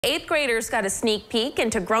Eighth graders got a sneak peek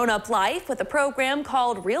into grown-up life with a program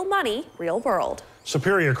called Real Money, Real World.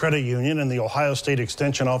 Superior Credit Union and the Ohio State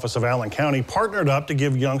Extension Office of Allen County partnered up to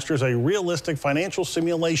give youngsters a realistic financial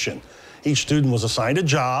simulation. Each student was assigned a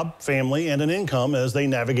job, family, and an income as they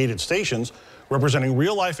navigated stations representing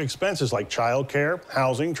real-life expenses like childcare,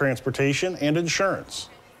 housing, transportation, and insurance.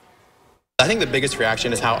 I think the biggest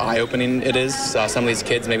reaction is how eye-opening it is. Some of these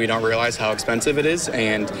kids maybe don't realize how expensive it is,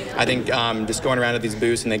 and I think just going around to these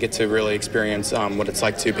booths and they get to really experience what it's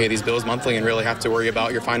like to pay these bills monthly and really have to worry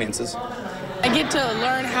about your finances. I get to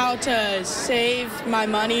learn how to save my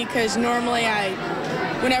money because normally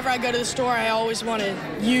whenever I go to the store, I always want to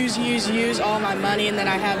use all my money and then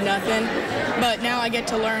I have nothing. But now I get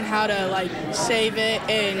to learn how to save it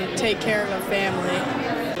and take care of a family.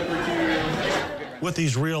 With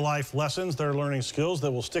these real-life lessons, they're learning skills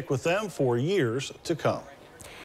that will stick with them for years to come.